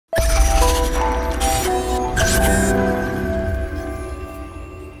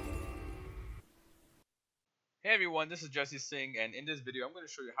everyone, this is Jesse Singh, and in this video, I'm going to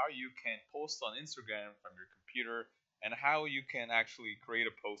show you how you can post on Instagram from your computer and how you can actually create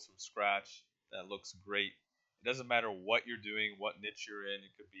a post from scratch that looks great. It doesn't matter what you're doing, what niche you're in.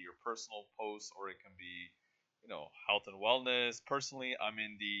 It could be your personal post, or it can be, health and wellness. Personally, I'm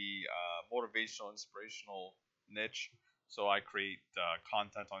in the motivational, inspirational niche, so I create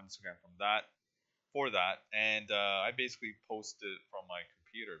content on Instagram from that for that, and I basically post it from my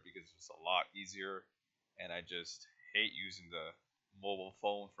computer because it's a lot easier, and I just hate using the mobile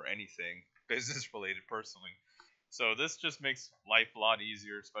phone for anything business related personally. So this just makes life a lot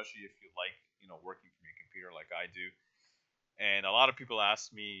easier, especially if you like working from your computer like I do. And a lot of people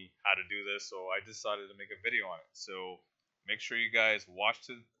ask me how to do this, so I decided to make a video on it. So make sure you guys watch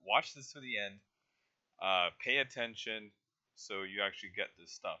this to the end. Pay attention so you actually get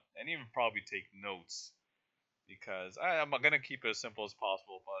this stuff, and even probably take notes because I'm gonna keep it as simple as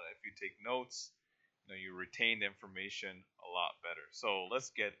possible. But if you take notes, you retain the information a lot better. So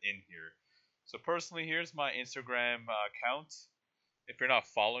let's get in here. So personally, here's my Instagram account. If you're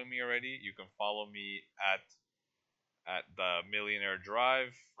not following me already, you can follow me at the Millionaire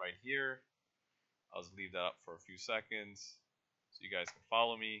Drive right here. I'll just leave that up for a few seconds so you guys can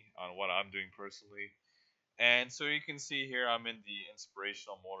follow me on what I'm doing personally. And so you can see here I'm in the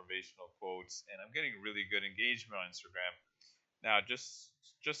inspirational, motivational quotes, and I'm getting really good engagement on Instagram. Now, just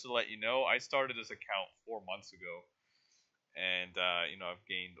to let you know, I started this account 4 months ago, and I've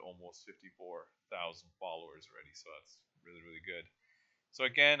gained almost 54,000 followers already, so that's really really good. So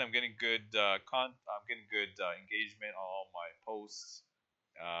again, I'm getting good I'm getting good engagement on all my posts,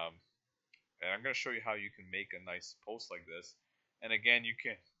 um, and I'm going to show you how you can make a nice post like this. And again, you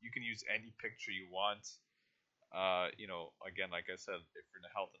can use any picture you want. Again, like I said, if you're in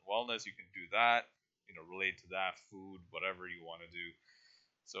the health and wellness, you can do that. Relate to that, food, whatever you want to do.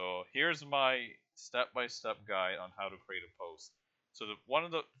 So here's my step-by-step guide on how to create a post. So one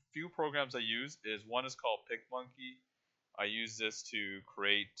of the few programs I use is one is called PicMonkey. I use this to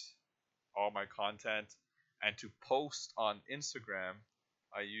create all my content, and to post on Instagram,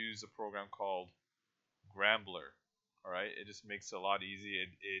 I use a program called Grambler. All right, it just makes it a lot easier.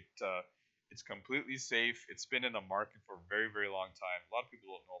 It's completely safe. It's been in the market for a very very long time. A lot of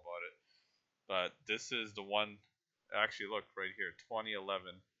people don't know about it, but this is the one. Actually, look right here,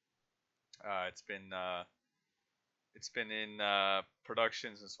 2011. It's been in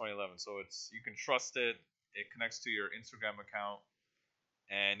production since 2011, so you can trust it. It connects to your Instagram account,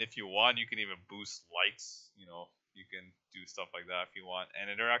 and if you want, you can even boost likes. You can do stuff like that if you want.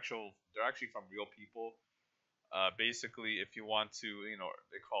 And they're actually from real people. Basically, if you want to,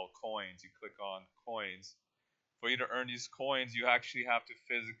 they call coins. You click on coins. For you to earn these coins, you actually have to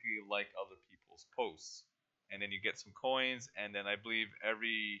physically like other people's posts, and then you get some coins. And then I believe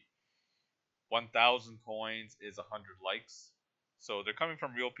every 1,000 coins is 100 likes. So they're coming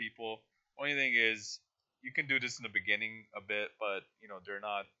from real people. Only thing is, you can do this in the beginning a bit, but they're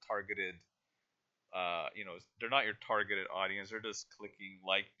not targeted. They're not your targeted audience. They're just clicking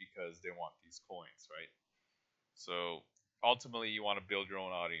like because they want these coins, right? So ultimately, you want to build your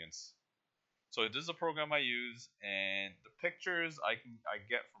own audience. So this is a program I use, and the pictures I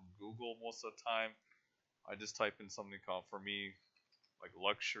get from Google most of the time. I just type in something called, for me, like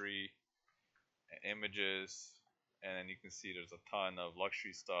luxury and images, and then you can see there's a ton of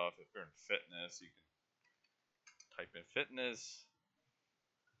luxury stuff. If you're in fitness, you can type in fitness,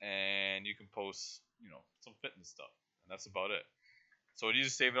 and you can post some fitness stuff, and that's about it. So you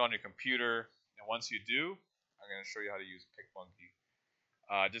just save it on your computer, and once you do, I'm going to show you how to use PicMonkey.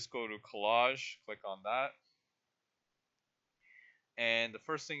 Just go to Collage, click on that, and the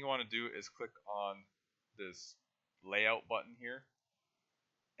first thing you want to do is click on this layout button here,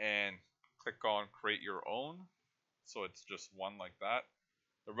 and click on create your own. So it's just one like that.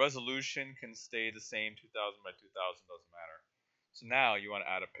 The resolution can stay the same, 2000 by 2000, doesn't matter. So now you want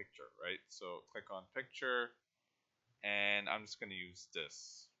to add a picture, right? So click on picture, and I'm just going to use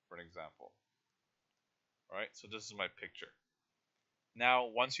this for an example. All right, so this is my picture.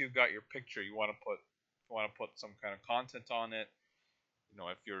 Now, once you've got your picture, you want to put some kind of content on it.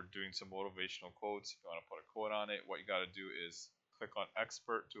 If you're doing some motivational quotes, if you want to put a quote on it, what you got to do is click on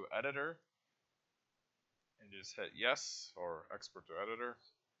export to editor, and just hit yes, or export to editor.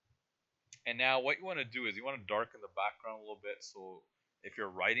 And now what you want to do is you want to darken the background a little bit, so if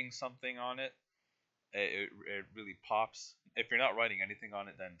you're writing something on it, it really pops. If you're not writing anything on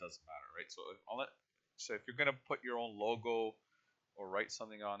it, then it doesn't matter, right? So if you're gonna put your own logo or write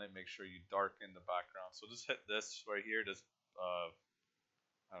something on it, make sure you darken the background. So just hit this right here, this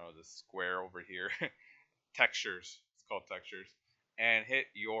I don't know, this square over here, textures. It's called textures, and hit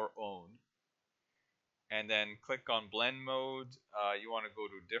your own. and then click on blend mode. You want to go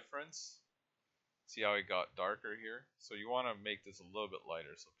to difference. See how it got darker here? So you want to make this a little bit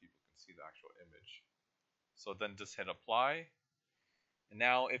lighter so people can see the actual image. So then just hit apply. And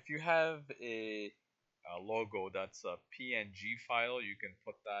now if you have a logo that's a PNG file, you can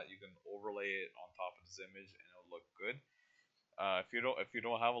put that, you can overlay it on top of this image and it'll look good. If you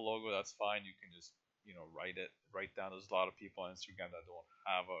don't have a logo, that's fine. You can just write down. There's a lot of people on Instagram that don't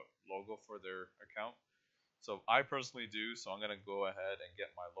have a logo for their account. So I personally do. So I'm gonna go ahead and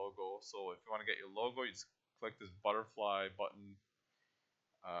get my logo. So if you want to get your logo, you just click this butterfly button.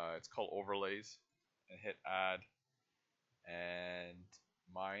 It's called overlays, and hit add. And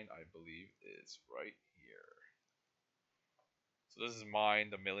mine, I believe, is right here. So this is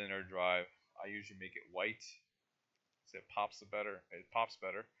mine, the Millionaire Drive. I usually make it white. So it pops better.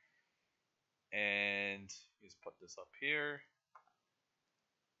 And you just put this up here,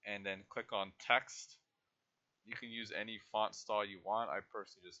 and then click on text. You can use any font style you want. I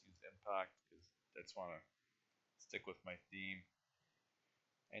personally just use Impact because I just want to stick with my theme.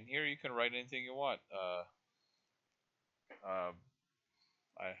 And here you can write anything you want. I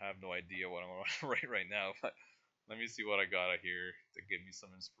have no idea what I'm going to write right now, but let me see what I got here to give me some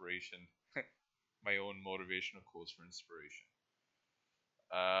inspiration. My own motivational quotes for inspiration.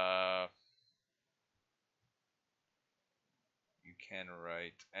 You can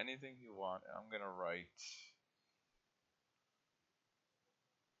write anything you want. I'm gonna write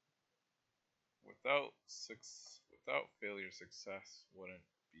without failure, success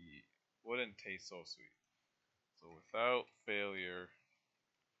wouldn't taste so sweet. So without failure,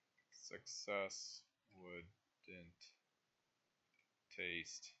 success wouldn't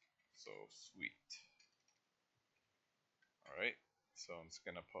taste so sweet. All right. So I'm just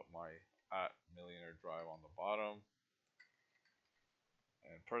gonna put my @Millionaire Drive on the bottom.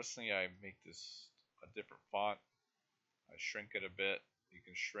 And personally, I make this a different font. I shrink it a bit. You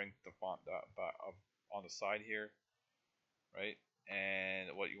can shrink the font up on the side here, right?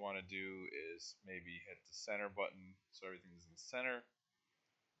 And what you want to do is maybe hit the center button so everything's in the center.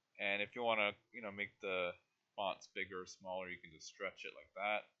 And if you want to, make the fonts bigger or smaller, you can just stretch it like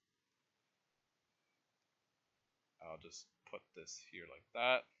that. I'll just put this here like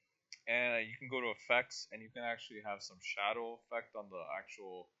that. And you can go to effects and you can actually have some shadow effect on the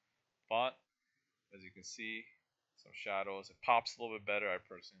actual font. As you can see, some shadows. It pops a little bit better. I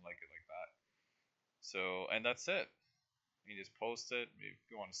personally like it like that. So, and that's it. You just post it. Maybe if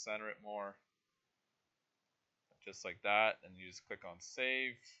you want to center it more, just like that, and you just click on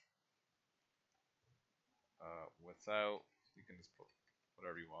save. You can just put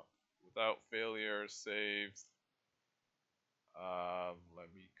whatever you want. Without failure, save.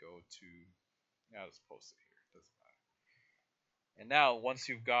 Let me go to, yeah, let's post it here. Doesn't matter. And now, once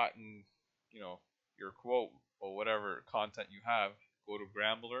you've gotten, your quote or whatever content you have, go to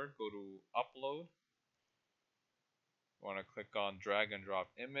Grambler, go to upload. You want to click on drag and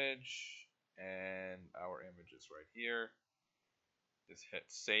drop image, and our image is right here. Just hit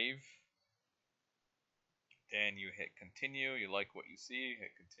save. Then you hit continue. You like what you see,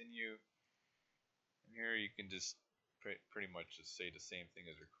 hit continue. And here you can just pretty much just say the same thing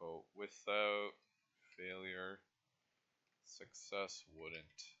as your quote. Without failure, success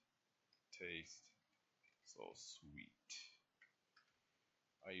wouldn't taste so sweet.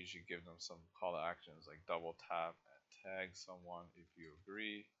 I usually give them some call to actions like double tap and tag someone if you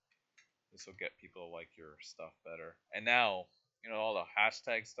agree. This will get people to like your stuff better. And now, all the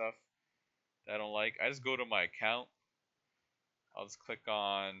hashtag stuff that I don't like, I just go to my account. I'll just click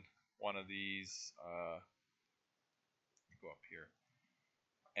on one of these. Go up here.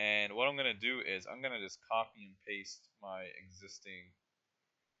 And what I'm going to do is I'm going to just copy and paste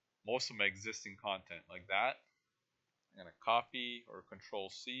most of my existing content like that. I'm going to copy or Control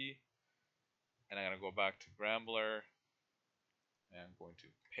C, and I'm going to go back to Grambler, and I'm going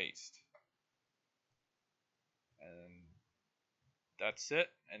to paste. And that's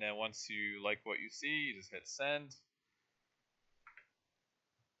it. And then once you like what you see, you just hit send.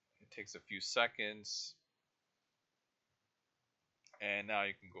 It takes a few seconds. And now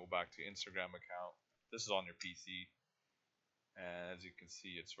you can go back to your Instagram account. This is on your PC. And as you can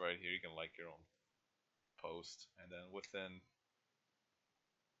see, it's right here. You can like your own post. And then within,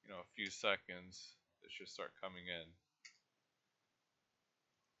 a few seconds, it should start coming in.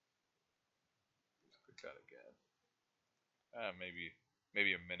 Let's click that again.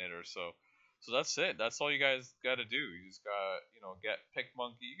 Maybe a minute or so. So that's it. That's all you guys got to do. You just got, get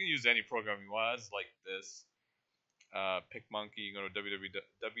PicMonkey. You can use any program you want. It's like this. PicMonkey. You go to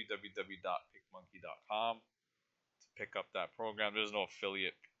www.picmonkey.com to pick up that program. There's no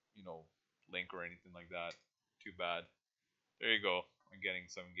affiliate, link or anything like that. Too bad. There you go. I'm getting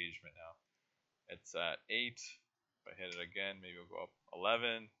some engagement now. It's at 8. If I hit it again, maybe it'll go up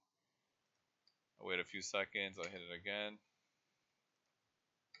 11. I'll wait a few seconds. I'll hit it again.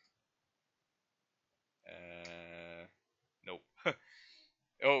 Nope.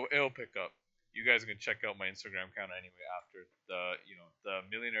 it'll pick up. You guys can check out my Instagram account anyway after the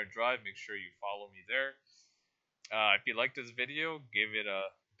Millionaire Drive. Make sure you follow me there. If you like this video, give it a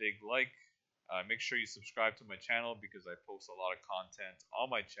big like. Make sure you subscribe to my channel because I post a lot of content on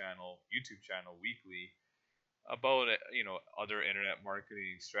my channel, YouTube channel, weekly about other internet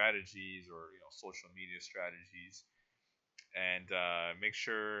marketing strategies or social media strategies. And make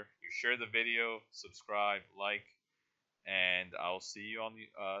sure you share the video, subscribe, like, and I'll see you on the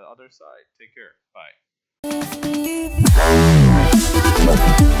other side. Take care. Bye.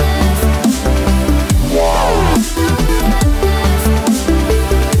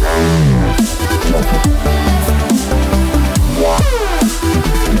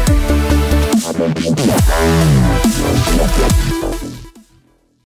 Yeah.